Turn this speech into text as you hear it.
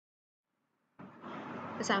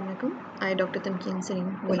Assalamu alaikum. I, Dr. Tamkeen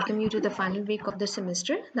Saleem, welcome you to the final week of the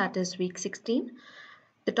semester, that is week 16.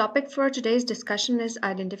 The topic for today's discussion is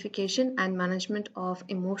identification and management of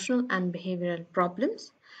emotional and behavioral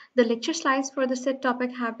problems. The lecture slides for the said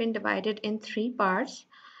topic have been divided in three parts,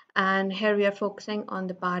 and here we are focusing on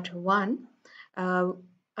the part one. Uh,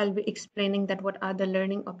 I'll be explaining that what are the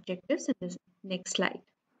learning objectives in this next slide.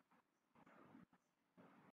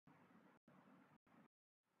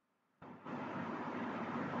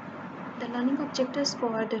 The learning objectives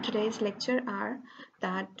for today's lecture are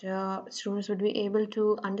that students would be able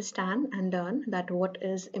to understand and learn that what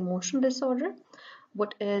is emotional disorder,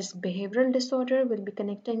 what is behavioral disorder, we'll be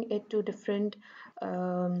connecting it to different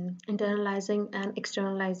internalizing and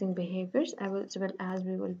externalizing behaviors, as well as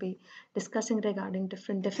we will be discussing regarding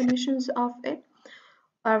different definitions of it.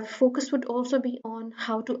 Our focus would also be on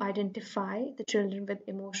how to identify the children with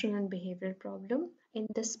emotional and behavioral problem. In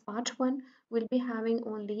this part one, we'll be having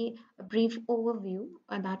only a brief overview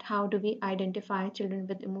about how do we identify children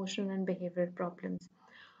with emotional and behavioral problems.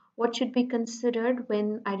 What should be considered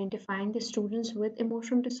when identifying the students with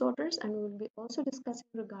emotional disorders, and we will be also discussing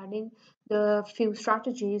regarding the few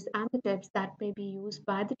strategies and the tips that may be used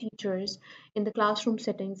by the teachers in the classroom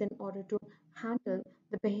settings in order to handle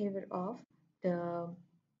the behavior of the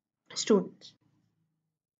students.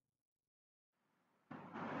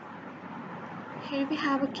 Here we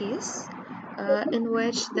have a case in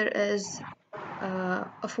which there is a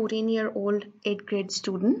 14-year-old 8th grade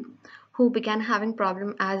student who began having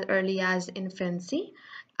problem as early as infancy,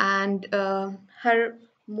 and her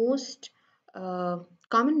most uh,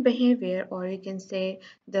 common behavior, or you can say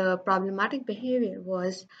the problematic behavior,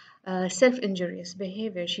 was self-injurious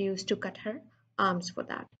behavior. She used to cut her arms for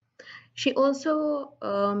that. She also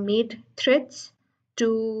made threats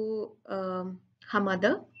to her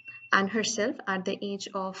mother and herself at the age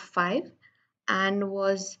of 5, and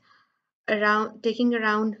was around taking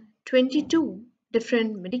around 22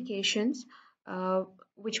 different medications, uh,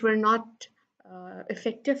 which were not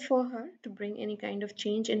effective for her to bring any kind of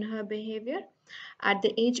change in her behavior. At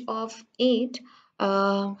the age of 8,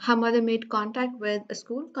 her mother made contact with a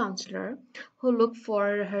school counselor who looked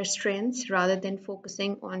for her strengths rather than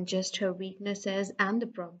focusing on just her weaknesses and the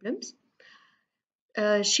problems.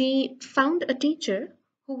 She found a teacher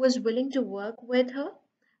who was willing to work with her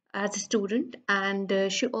as a student,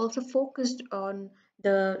 and she also focused on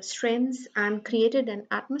the strengths and created an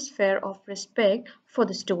atmosphere of respect for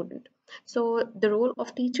the student. So the role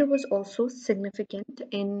of teacher was also significant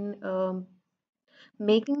in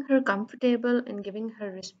making her comfortable and giving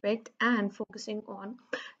her respect and focusing on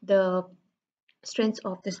the strengths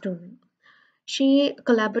of the student. She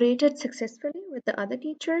collaborated successfully with the other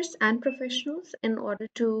teachers and professionals in order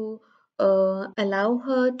to allow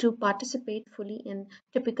her to participate fully in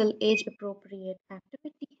typical age appropriate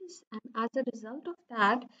activities. And as a result of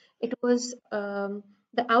that, it was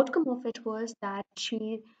the outcome of it was that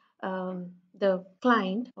the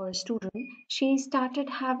client or student, she started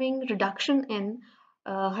having reduction in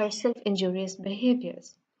her self-injurious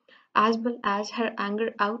behaviors, as well as her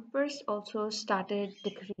anger outbursts also started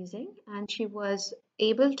decreasing, and she was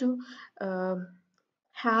able to um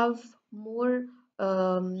have more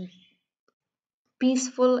um,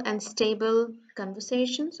 peaceful and stable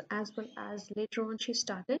conversations, as well as later on she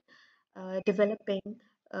started developing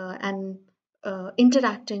and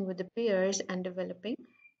interacting with the peers and developing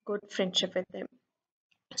good friendship with them.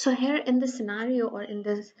 So here in the scenario, or in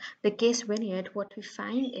this the case vignette, what we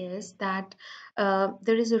find is that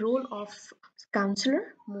there is a role of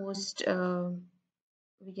counselor, most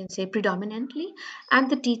we can say predominantly, and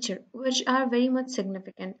the teacher, which are very much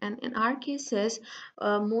significant. And in our cases,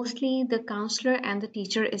 mostly the counselor and the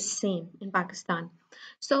teacher is same in Pakistan.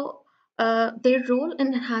 So their role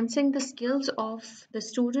in enhancing the skills of the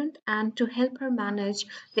student and to help her manage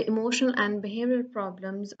the emotional and behavioral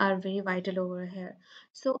problems are very vital over here.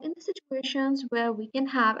 So in the situations where we can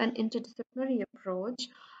have an interdisciplinary approach,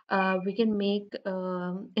 we can make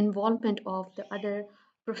involvement of the other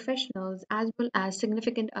professionals as well as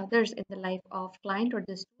significant others in the life of client or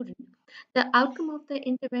the student, the outcome of the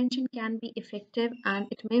intervention can be effective, and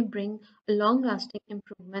it may bring a long lasting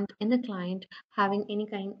improvement in the client having any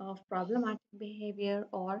kind of problematic behavior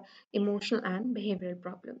or emotional and behavioral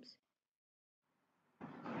problems.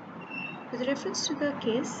 With reference to the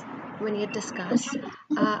case when you discuss,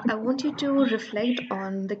 I want you to reflect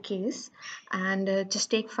on the case and just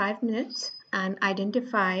take 5 minutes and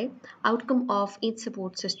identify outcome of each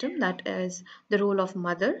support system, that is the role of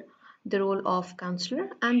mother, the role of counselor,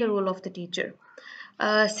 and the role of the teacher.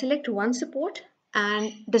 Select one support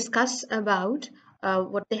and discuss about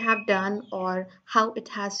what they have done or how it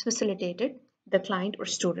has facilitated the client or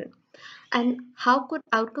student. And how could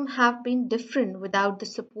outcome have been different without the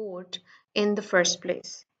support in the first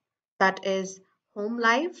place? That is home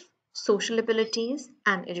life, social abilities,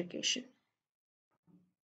 and education.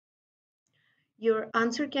 Your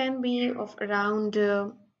answer can be of around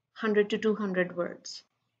 100 to 200 words.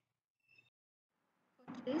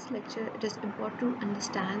 For today's lecture, it is important to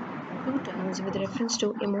understand two terms with reference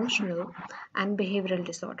to emotional and behavioral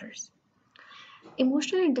disorders.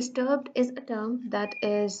 Emotionally disturbed is a term that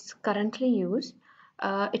is currently used.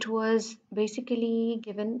 It was basically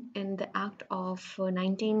given in the Act of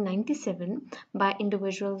 1997 by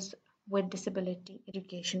Individuals with Disability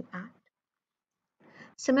Education Act.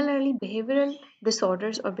 Similarly, behavioral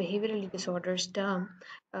disorders or behaviorally disorders term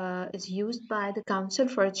is used by the Council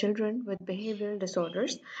for Children with Behavioral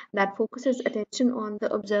Disorders that focuses attention on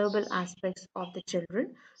the observable aspects of the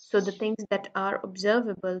children. So the things that are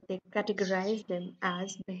observable, they categorize them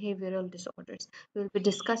as behavioral disorders. We will be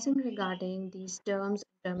discussing regarding these terms,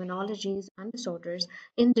 terminologies, and disorders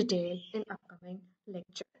in detail in upcoming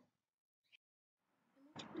lecture.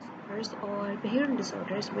 Disorders or behavioral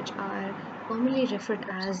disorders, which are commonly referred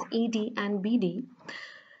as ED and BD,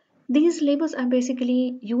 these labels are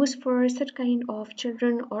basically used for such kind of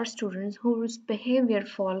children or students whose behavior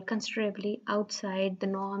fall considerably outside the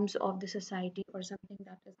norms of the society or something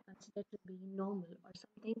that is considered to be normal or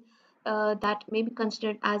something that may be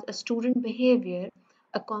considered as a student behavior,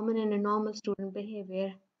 a common and a normal student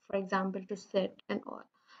behavior, for example, to sit and all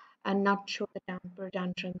and not show the temper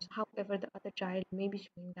tantrums. However, the other child may be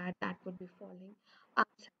showing that that would be falling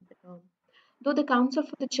outside the norm. Though the Council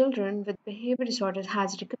for the Children with Behavior Disorders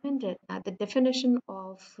has recommended that the definition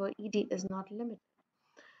of ED is not limited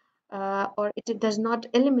or it does not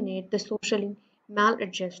eliminate the socially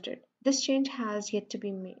maladjusted, this change has yet to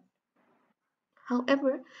be made.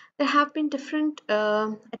 However, there have been different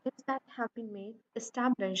attempts that have been made to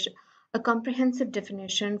establish a comprehensive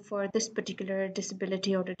definition for this particular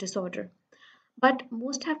disability or disorder, but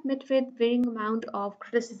most have met with varying amount of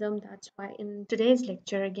criticism. That's why in today's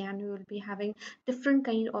lecture again we will be having different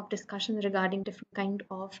kind of discussions regarding different kind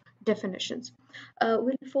of definitions.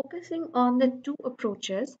 We'll be focusing on the two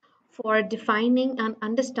approaches for defining and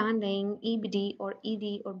understanding EBD or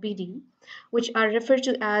ED or BD, which are referred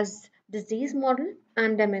to as disease model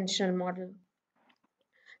and dimensional model.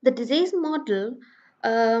 The disease model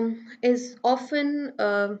is often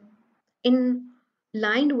in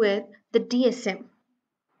line with the DSM,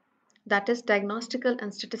 that is Diagnostical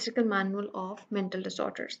and Statistical Manual of Mental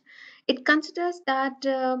Disorders. It considers that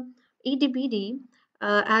EDBD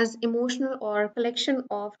as emotional or collection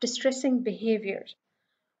of distressing behaviors,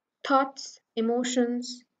 thoughts,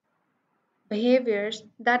 emotions, behaviors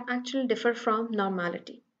that actually differ from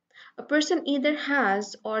normality. A person either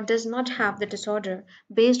has or does not have the disorder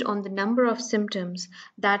based on the number of symptoms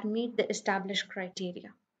that meet the established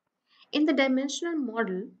criteria. In the dimensional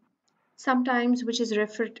model, sometimes which is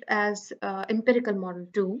referred as empirical model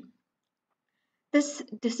too, this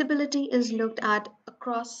disability is looked at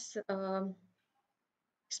across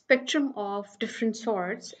spectrum of different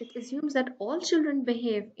sorts. It assumes that all children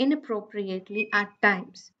behave inappropriately at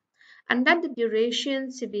times, and that the duration,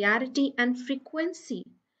 severity, and frequency,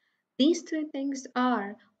 these three things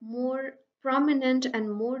are more prominent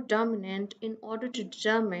and more dominant in order to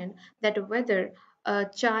determine that whether a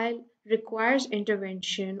child requires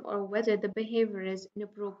intervention or whether the behavior is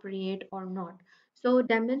inappropriate or not. So,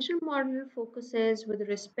 dimensional model focuses with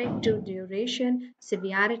respect to duration,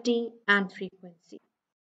 severity, and frequency.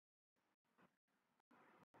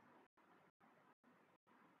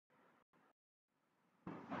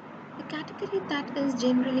 The category that is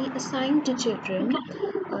generally assigned to children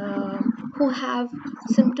who have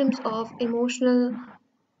symptoms of emotional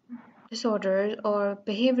disorder or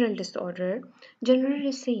behavioral disorder generally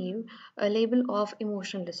receive a label of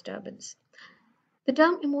emotional disturbance. The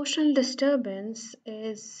term emotional disturbance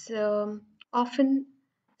is often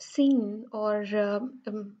seen or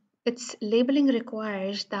its labeling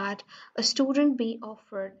requires that a student be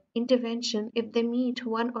offered intervention if they meet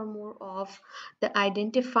one or more of the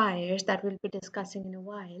identifiers that we'll be discussing in a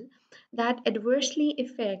while that adversely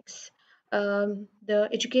affects the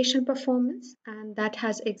educational performance and that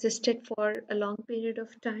has existed for a long period of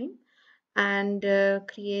time and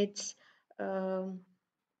creates um,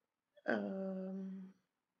 um,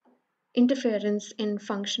 interference in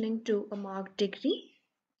functioning to a marked degree.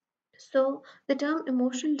 So, the term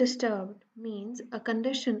emotional disturbed means a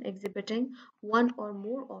condition exhibiting one or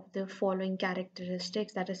more of the following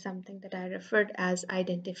characteristics. That is something that I referred as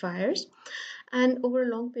identifiers, and over a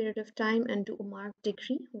long period of time and to a marked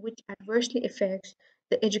degree, which adversely affects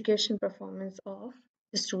the education performance of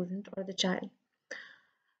the student or the child.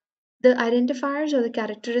 The identifiers or the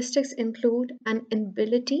characteristics include an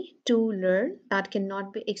inability to learn that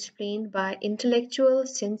cannot be explained by intellectual,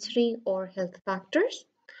 sensory, or health factors,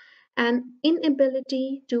 an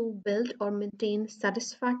inability to build or maintain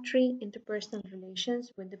satisfactory interpersonal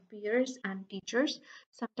relations with the peers and teachers.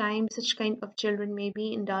 Sometimes such kind of children may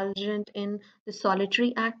be indulgent in the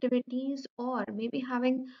solitary activities or maybe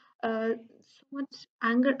having so much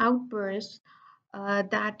anger outbursts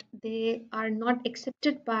that they are not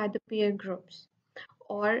accepted by the peer groups,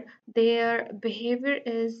 or their behavior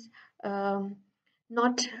is um,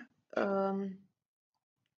 not um,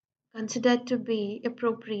 considered to be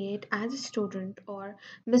appropriate as a student, or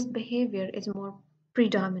misbehavior is more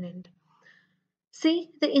predominant. See,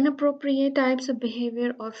 the inappropriate types of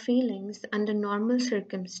behavior or feelings under normal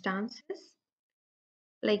circumstances,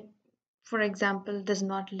 like for example, does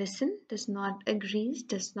not listen, does not agrees,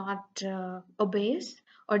 does not obeys,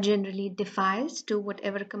 or generally defies to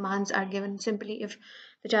whatever commands are given. Simply, if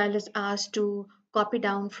the child is asked to copy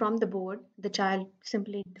down from the board, the child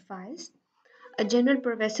simply defies. A general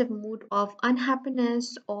pervasive mood of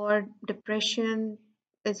unhappiness or depression,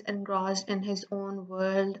 is engrossed in his own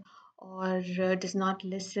world, or does not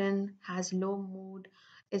listen, has low mood,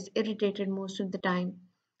 is irritated most of the time.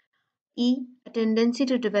 E. A tendency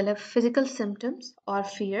to develop physical symptoms or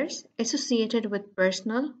fears associated with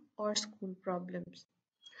personal or school problems.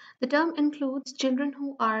 The term includes children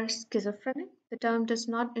who are schizophrenic. The term does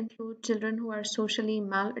not include children who are socially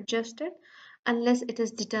maladjusted unless it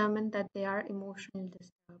is determined that they are emotionally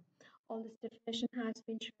disturbed. All this definition has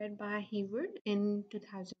been shared by Hayward in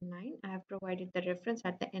 2009. I have provided the reference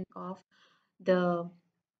at the end of the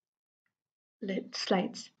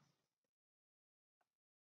slides.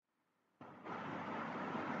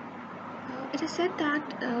 It is said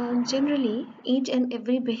that generally each and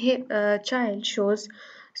every child shows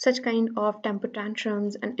such kind of temper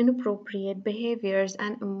tantrums and inappropriate behaviors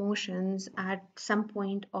and emotions at some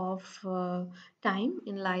point of time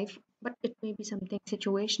in life, but it may be something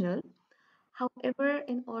situational. However,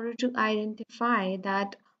 in order to identify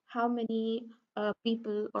that how many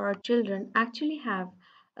people or children actually have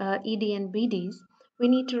ED and BDs, we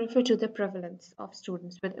need to refer to the prevalence of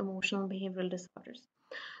students with emotional behavioral disorders.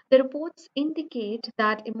 The reports indicate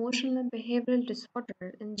that emotional and behavioral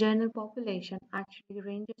disorder in general population actually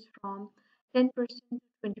ranges from 10% to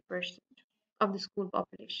 20% of the school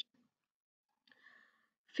population.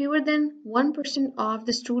 Fewer than 1% of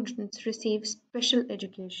the students receive special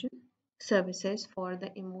education services for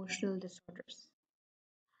the emotional disorders.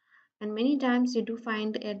 And many times you do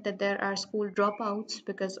find it that there are school dropouts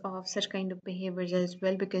because of such kind of behaviors as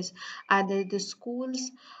well, because either the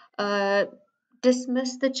schools uh,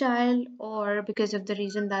 dismiss the child, or because of the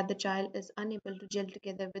reason that the child is unable to gel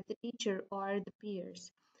together with the teacher or the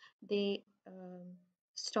peers, they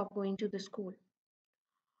stop going to the school.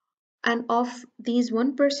 And of these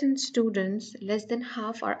 1% students, less than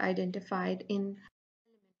half are identified in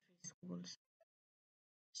elementary schools.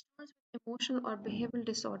 Students with emotional or behavioral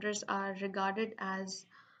disorders are regarded as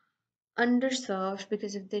underserved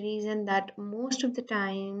because of the reason that most of the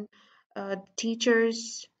time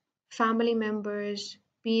teachers, family members,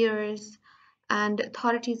 peers, and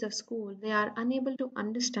authorities of school, they are unable to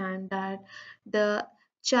understand that the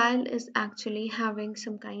child is actually having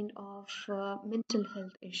some kind of mental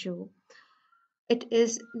health issue. It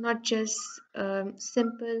is not just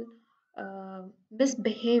simple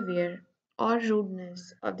misbehavior or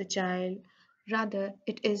rudeness of the child. Rather,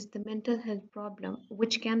 it is the mental health problem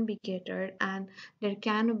which can be catered, and there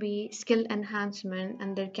can be skill enhancement,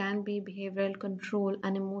 and there can be behavioral control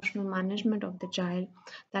and emotional management of the child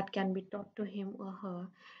that can be taught to him or her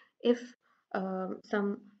if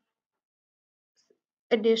some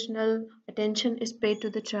additional attention is paid to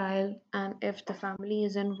the child, and if the family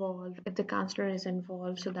is involved, if the counselor is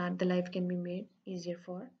involved, so that the life can be made easier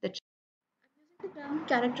for the child. The term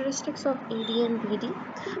characteristics of ED and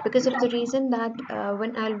BD because of the reason that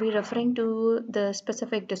when I'll be referring to the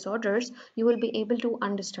specific disorders, you will be able to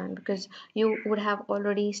understand because you would have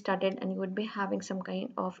already studied and you would be having some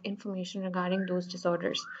kind of information regarding those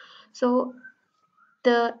disorders. So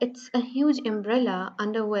it's a huge umbrella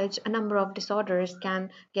under which a number of disorders can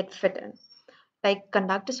get fit in, like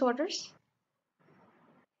conduct disorders,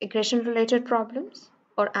 aggression related problems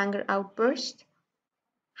or anger outbursts,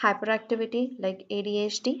 hyperactivity like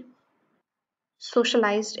ADHD,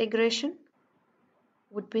 socialized aggression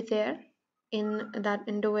would be there in that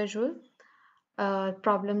individual.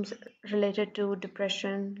 Problems related to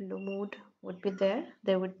depression, low mood would be there.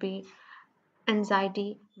 There would be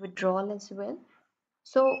anxiety, withdrawal as well.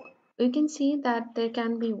 So we can see that there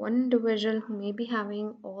can be one individual who may be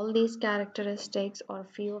having all these characteristics or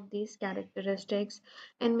few of these characteristics,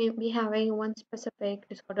 and may be having one specific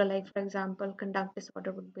disorder, like for example conduct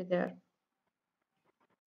disorder would be there.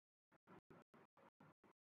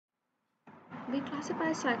 We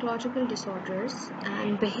classify psychological disorders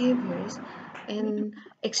and behaviors in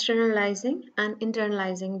externalizing and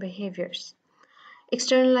internalizing behaviors.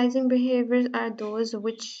 Externalizing behaviors are those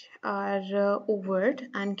which are overt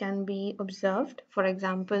and can be observed. For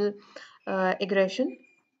example, aggression,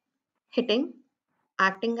 hitting,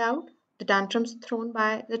 acting out, the tantrums thrown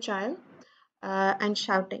by the child, and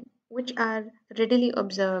shouting, which are readily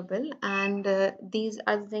observable, and these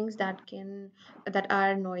are the things that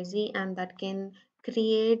are noisy and that can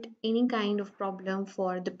create any kind of problem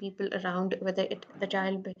for the people around, whether the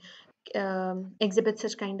child exhibit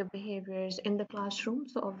such kind of behaviors in the classroom.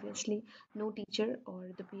 So obviously no teacher or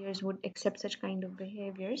the peers would accept such kind of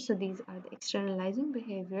behaviors. So these are the externalizing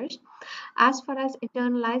behaviors. As far as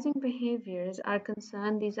internalizing behaviors are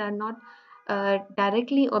concerned, these are not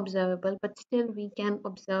directly observable, but still we can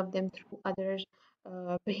observe them through other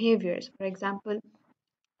behaviors. For example,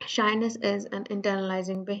 shyness is an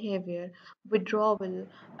internalizing behavior. Withdrawal,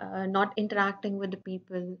 not interacting with the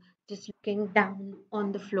people, just looking down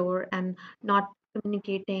on the floor and not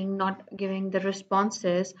communicating, not giving the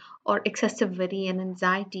responses, or excessive worry and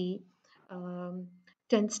anxiety, um,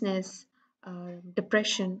 tenseness,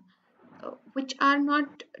 depression, which are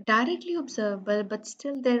not directly observable, but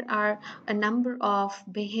still there are a number of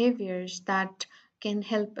behaviors that can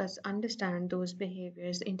help us understand those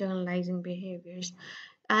behaviors, internalizing behaviors,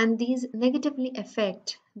 and these negatively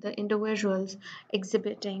affect the individuals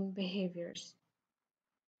exhibiting behaviors.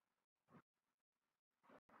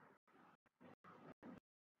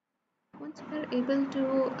 Once we're able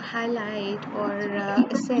to highlight or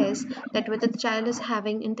assess that whether the child is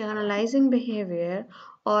having internalizing behavior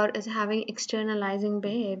or is having externalizing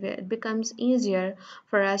behavior, it becomes easier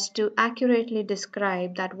for us to accurately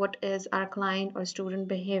describe that what is our client or student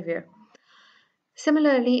behavior.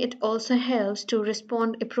 Similarly, it also helps to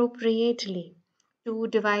respond appropriately, to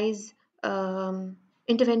devise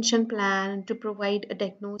intervention plan, to provide a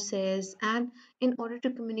diagnosis, and in order to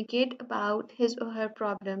communicate about his or her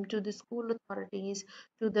problem to the school authorities,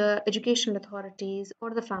 to the educational authorities,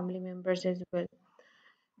 or the family members as well.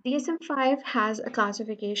 DSM-5 has a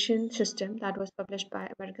classification system that was published by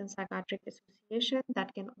American Psychiatric Association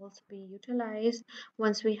that can also be utilized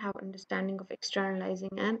once we have understanding of externalizing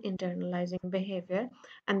and internalizing behavior,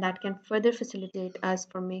 and that can further facilitate us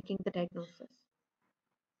for making the diagnosis.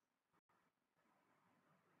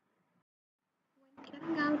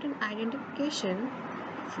 Carrying out an identification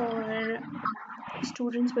for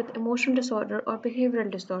students with emotional disorder or behavioral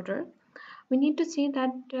disorder, we need to see that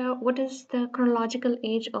what is the chronological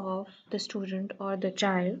age of the student or the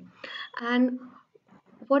child, and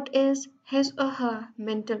what is his or her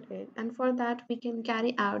mental age, and for that we can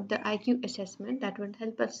carry out the IQ assessment that would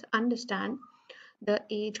help us understand the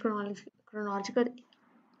chronological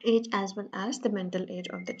age as well as the mental age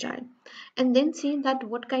of the child, and then see that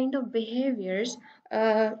what kind of behaviors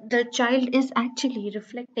the child is actually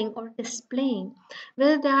reflecting or displaying,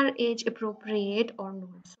 whether they are age appropriate or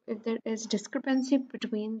not. So if there is discrepancy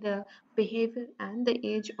between the behavior and the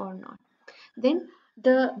age or not, then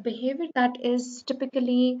the behavior that is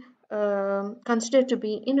typically considered to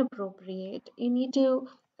be inappropriate, you need to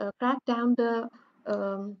crack down the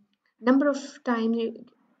um, number of times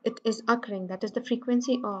it is occurring, that is the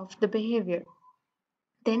frequency of the behavior.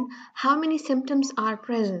 Then how many symptoms are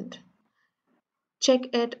present,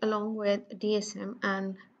 check it along with DSM,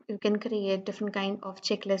 and you can create different kind of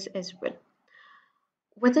checklists as well.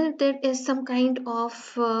 Whether there is some kind of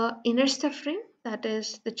inner suffering, that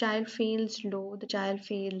is the child feels low, the child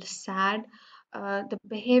feels sad, the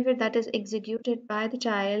behavior that is executed by the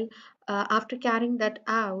child, after carrying that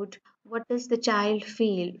out, what does the child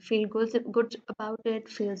feel good about it,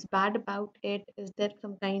 feels bad about it, is there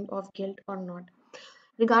some kind of guilt or not?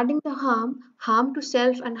 Regarding the harm to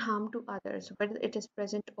self and harm to others, whether it is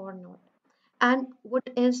present or not, and what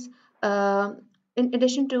is uh, in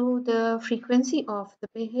addition to the frequency of the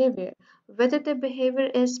behavior, whether the behavior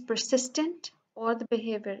is persistent or the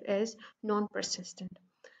behavior is non-persistent,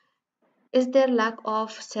 is there lack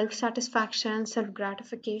of self-satisfaction,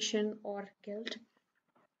 self-gratification, or guilt?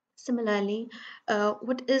 Similarly,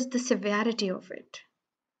 what is the severity of it,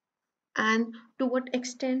 and to what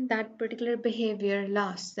extent that particular behavior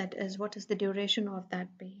lasts, that is what is the duration of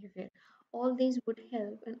that behavior? All these would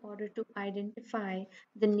help in order to identify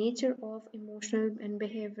the nature of emotional and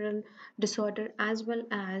behavioral disorder as well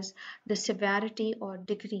as the severity or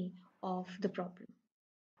degree of the problem.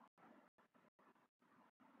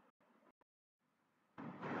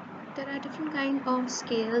 There are different kind of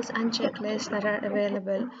scales and checklists that are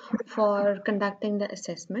available for conducting the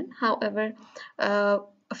assessment. However, a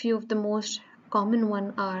few of the most common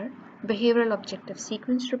one are behavioral objective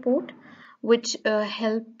sequence report, which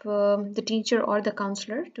help the teacher or the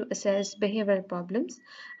counselor to assess behavioral problems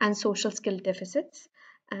and social skill deficits.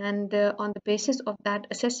 And on the basis of that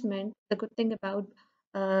assessment, the good thing about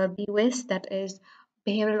BOS, that is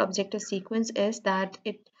behavioral objective sequence, is that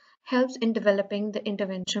it helps in developing the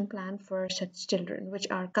intervention plan for such children, which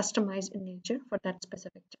are customized in nature for that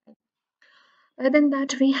specific child. Other than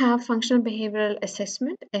that, we have functional behavioral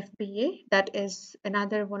assessment, FBA. That is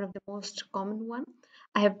another one of the most common one.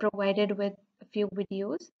 I have provided with a few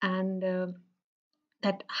videos and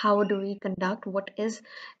that how do we conduct, what is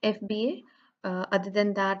FBA, other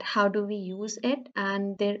than that, how do we use it,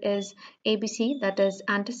 and there is ABC, that is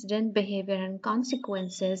antecedent behavior and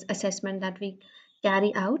consequences assessment that we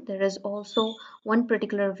carry out. There is also one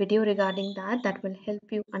particular video regarding that that will help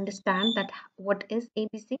you understand that what is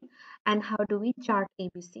ABC and how do we chart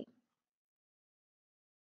ABC.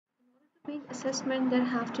 Doing assessment, there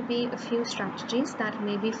have to be a few strategies that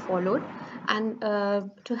may be followed and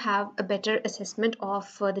to have a better assessment of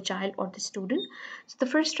the child or the student. So the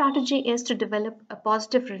first strategy is to develop a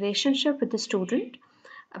positive relationship with the student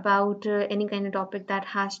about any kind of topic that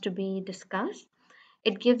has to be discussed.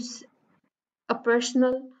 It gives a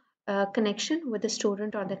personal connection with the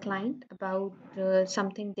student or the client about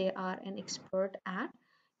something they are an expert at.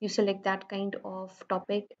 You select that kind of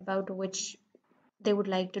topic about which they would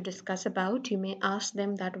like to discuss about. You may ask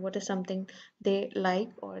them that what is something they like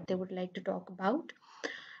or they would like to talk about.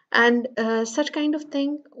 And such kind of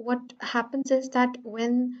thing, what happens is that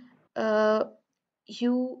when uh,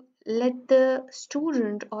 you let the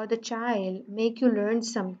student or the child make you learn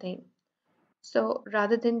something, so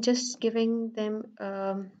rather than just giving them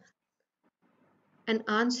an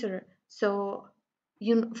answer, so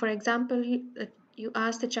you, for example, you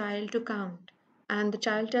ask the child to count and the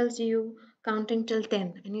child tells you counting till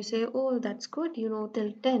 10 and you say, oh, that's good, you know,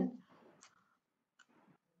 till 10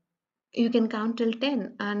 you can count till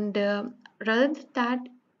 10. And rather than that,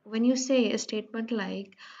 when you say a statement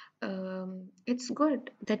like it's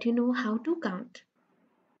good that you know how to count,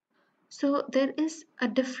 so there is a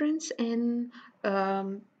difference in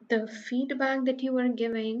the feedback that you are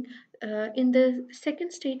giving. In the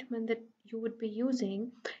second statement that you would be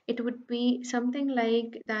using, it would be something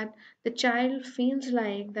like that the child feels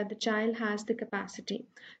like that the child has the capacity.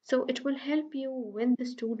 So it will help you win the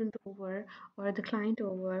student over or the client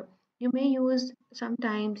over. You may use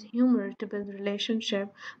sometimes humor to build relationship,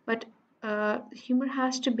 but humor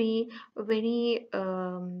has to be very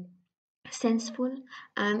senseful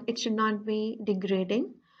and it should not be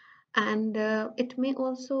degrading, and it may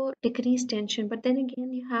also decrease tension, but then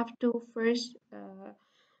again you have to first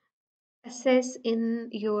assess in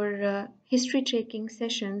your history checking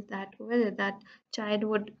sessions that whether that child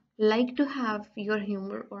would like to have your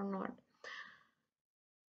humor or not.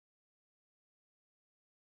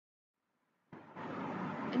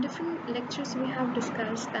 In different lectures, we have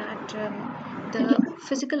discussed that the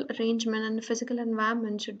physical arrangement and the physical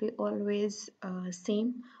environment should be always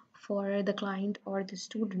same for the client or the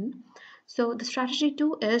student. So the strategy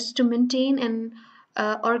two is to maintain an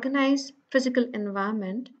organized physical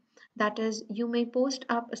environment. That is, you may post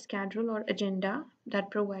up a schedule or agenda that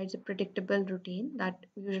provides a predictable routine. That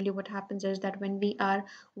usually what happens is that when we are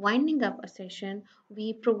winding up a session,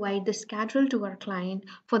 we provide the schedule to our client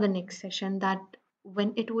for the next session, that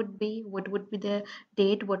when it would be, what would be the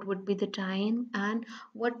date, what would be the time, and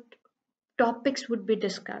what topics would be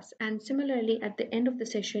discussed. And similarly, at the end of the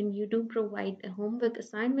session, you do provide a homework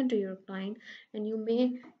assignment to your client, and you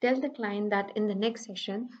may tell the client that in the next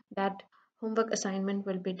session, that homework assignment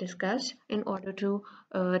will be discussed in order to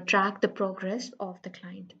track the progress of the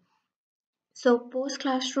client. So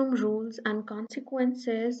post-classroom rules and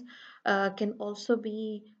consequences can also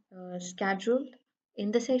be scheduled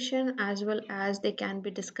in the session, as well as they can be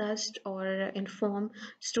discussed or inform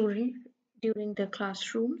student during the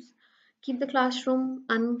classrooms. Keep the classroom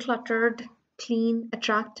uncluttered, clean,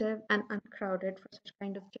 attractive, and uncrowded for such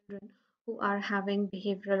kind of children who are having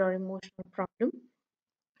behavioral or emotional problem.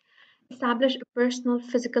 Establish a personal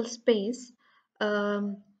physical space.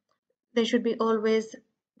 Um, there should be always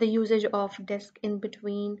the usage of desk in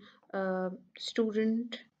between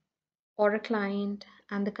student or a client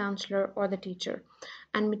and the counselor or the teacher,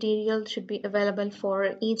 and material should be available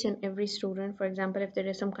for each and every student. For example, if there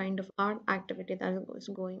is some kind of art activity that is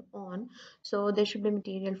going on, so there should be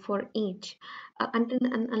material for each, until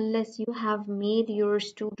and unless you have made your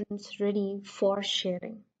students ready for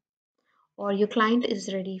sharing or your client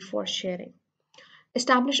is ready for sharing.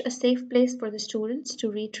 Establish a safe place for the students to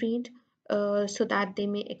retreat so that they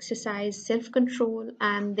may exercise self-control,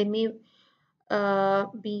 and they may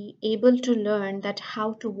be able to learn that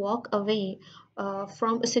how to walk away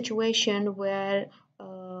from a situation where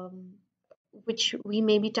which we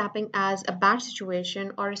may be tapping as a bad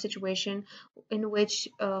situation, or a situation in which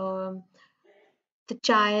the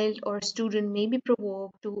child or student may be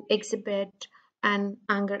provoked to exhibit an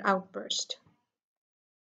anger outburst.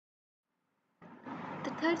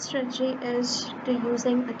 The third strategy is to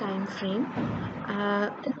using a time frame.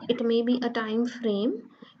 It may be a time frame,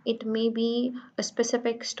 it may be a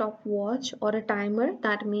specific stopwatch or a timer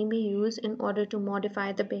that may be used in order to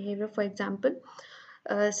modify the behavior. For example,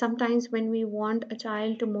 sometimes when we want a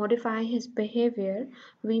child to modify his behavior,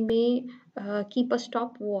 we may keep a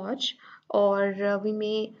stopwatch, or we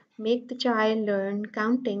may make the child learn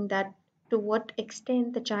counting, that to what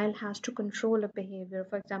extent the child has to control a behavior.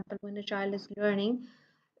 For example, when a child is learning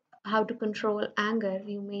how to control anger,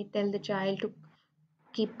 you may tell the child to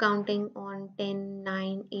keep counting on 10,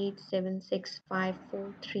 9, 8, 7, 6, 5,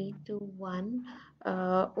 4, 3, 2, 1,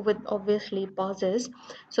 with obviously pauses,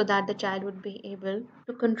 so that the child would be able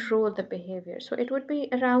to control the behavior. So it would be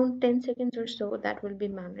around 10 seconds or so that will be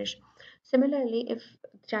managed. Similarly, if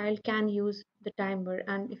the child can use the timer,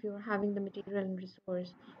 and if you're having the material and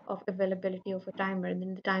resource of availability of a timer,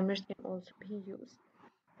 then the timers can also be used.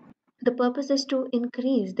 The purpose is to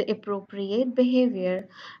increase the appropriate behavior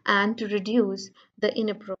and to reduce the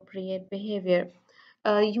inappropriate behavior.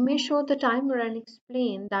 You may show the timer and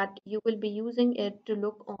explain that you will be using it to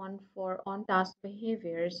look on for on task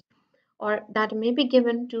behaviors, or that may be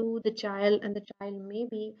given to the child, and the child may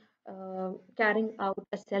be carrying out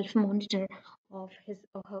a self monitor of his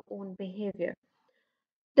or her own behavior.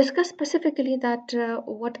 Discuss specifically that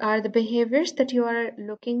what are the behaviors that you are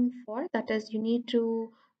looking for. That is, you need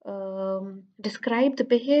to describe the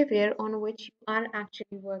behavior on which you are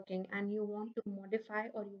actually working, and you want to modify,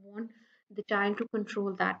 or you want the child to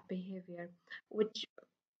control that behavior, which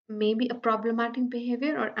may be a problematic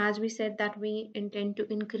behavior, or as we said that we intend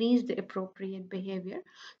to increase the appropriate behavior.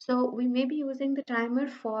 So we may be using the timer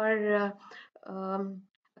for a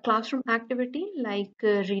classroom activity like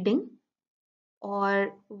reading,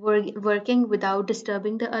 or working without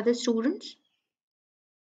disturbing the other students,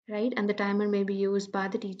 right? And the timer may be used by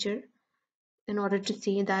the teacher in order to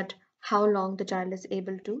see that how long the child is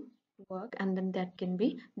able to work, and then that can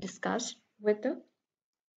be discussed with the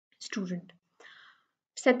student.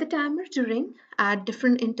 Set the timer to ring at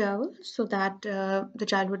different intervals so that the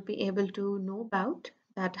child would be able to know about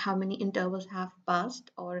that how many intervals have passed,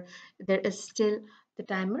 or there is still the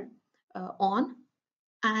timer on.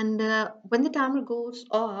 And when the timer goes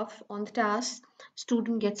off on the task,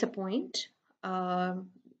 student gets a point. Um,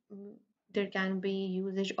 there can be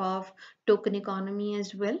usage of token economy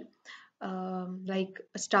as well. Like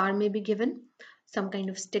a star may be given, some kind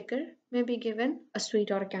of sticker may be given, a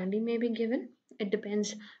sweet or a candy may be given. It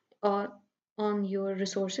depends uh, on your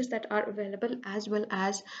resources that are available, as well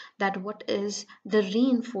as that what is the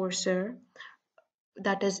reinforcer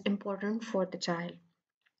that is important for the child,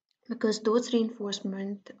 because those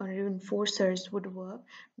reinforcement or reinforcers would work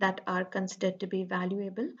that are considered to be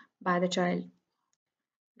valuable by the child.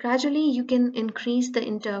 Gradually, you can increase the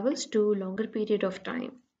intervals to longer period of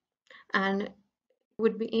time, and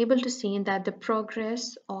would be able to see that the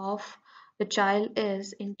progress of the child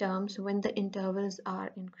is in terms when the intervals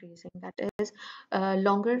are increasing. That is,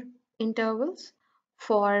 longer intervals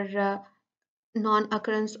for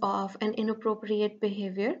non-occurrence of an inappropriate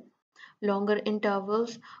behavior, longer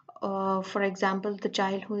intervals. For example, the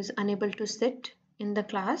child who is unable to sit in the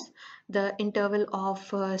class, the interval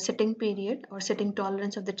of sitting period or sitting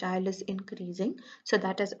tolerance of the child is increasing. So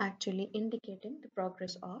that is actually indicating the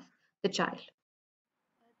progress of the child.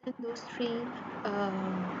 Than those three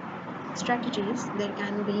strategies, there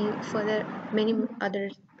can be further many other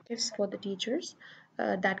tips for the teachers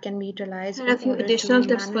that can be utilized Here are a in few order additional to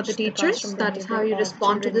tips for the manage the teachers. classroom That is how behavior you of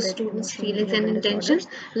respond to the children with students' emotional feelings and behavioral intentions.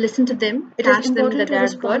 disorders. Listen to them, It is catch them important that to they are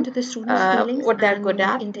respond good, to the students' feelings what they are good and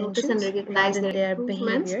at, notice and intentions recognize rather their than their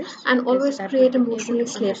improvements, behaviors, and because always that would create be able emotionally to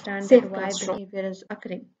safe, understand that safe why classroom. behavior is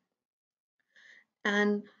occurring.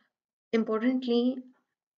 And importantly,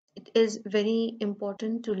 it is very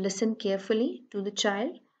important to listen carefully to the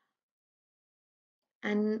child,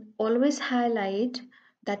 and always highlight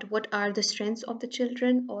that what are the strengths of the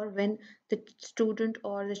children, or when the student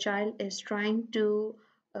or the child is trying to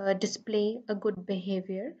display a good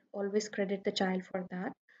behavior, always credit the child for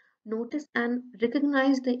that. Notice and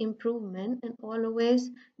recognize the improvement, and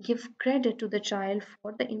always give credit to the child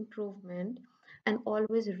for the improvement, and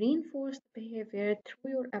always reinforce the behavior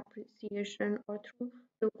through your appreciation or through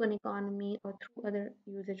token economy or through other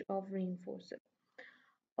usage of reinforcer.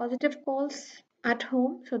 Positive calls at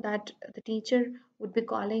home, so that the teacher would be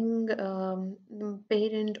calling the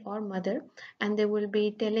parent or mother, and they will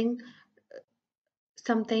be telling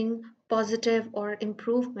something positive or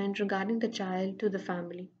improvement regarding the child to the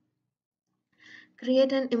family.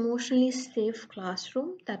 Create an emotionally safe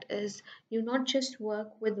classroom, that is, you not just work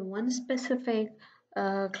with one specific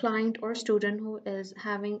client or student who is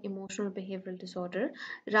having emotional behavioral disorder.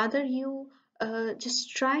 Rather, you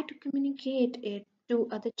just try to communicate it to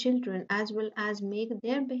other children as well as make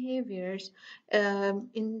their behaviors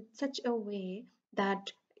in such a way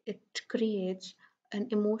that it creates an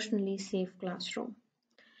emotionally safe classroom.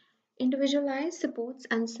 Individualize supports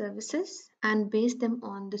and services and base them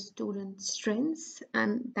on the student's strengths,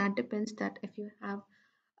 and that depends that if you have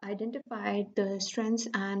identified the strengths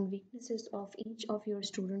and weaknesses of each of your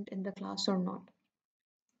student in the class or not.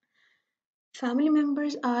 Family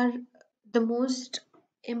members are the most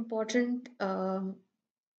important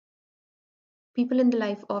people in the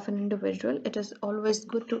life of an individual. It is always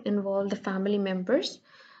good to involve the family members,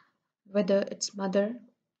 whether it's mother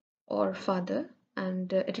or father, and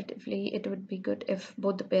iteratively it would be good if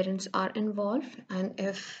both the parents are involved and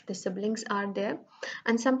if the siblings are there.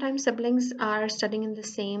 And sometimes siblings are studying in the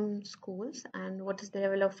same schools, and what is the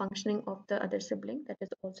level of functioning of the other sibling, that is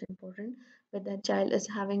also important. Whether the child is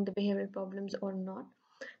having the behavioral problems or not,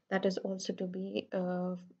 that is also to be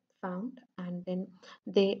found, and then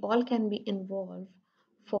they all can be involved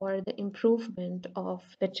for the improvement of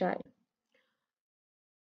the child.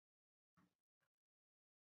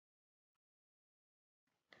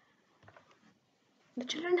 The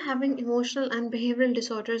children having emotional and behavioral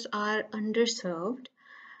disorders are underserved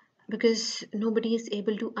because nobody is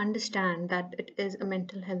able to understand that it is a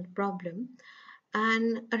mental health problem.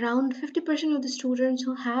 And around 50% of the students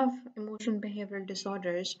who have emotional behavioral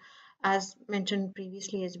disorders, as mentioned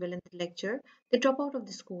previously as well in the lecture, they drop out of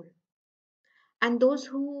the school. And those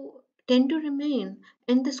who tend to remain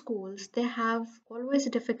in the schools, they have always a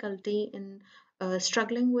difficulty in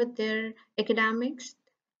struggling with their academics.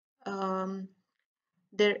 Um,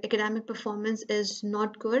 their academic performance is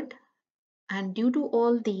not good, and due to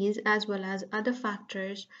all these as well as other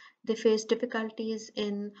factors, they face difficulties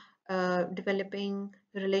in developing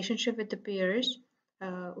the relationship with the peers,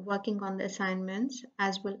 working on the assignments,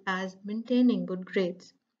 as well as maintaining good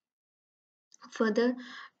grades. Further,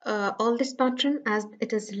 all this pattern, as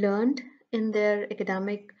it is learned in their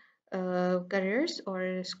academic careers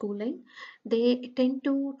or schooling, they tend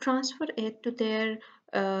to transfer it to their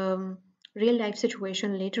real life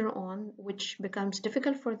situation later on, which becomes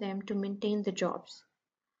difficult for them to maintain the jobs.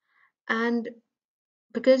 And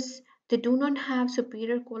because they do not have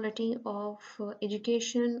superior quality of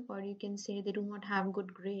education, or you can say they do not have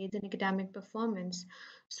good grades and academic performance,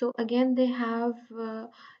 so again they have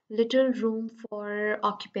little room for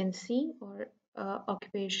occupancy or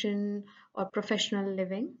occupation or professional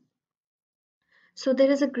living. So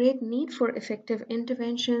there is a great need for effective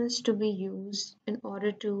interventions to be used in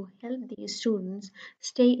order to help these students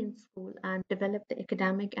stay in school and develop the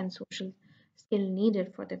academic and social skill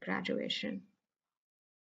needed for the graduation.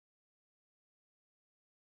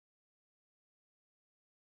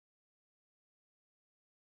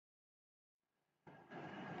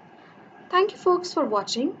 Thank you folks for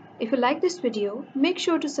watching. If you like this video, make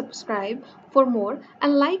sure to subscribe for more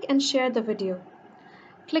and like and share the video.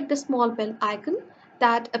 Click the small bell icon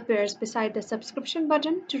that appears beside the subscription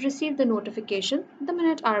button to receive the notification the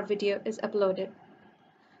minute our video is uploaded.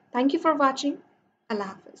 Thank you for watching.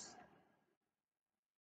 Allah Hafiz.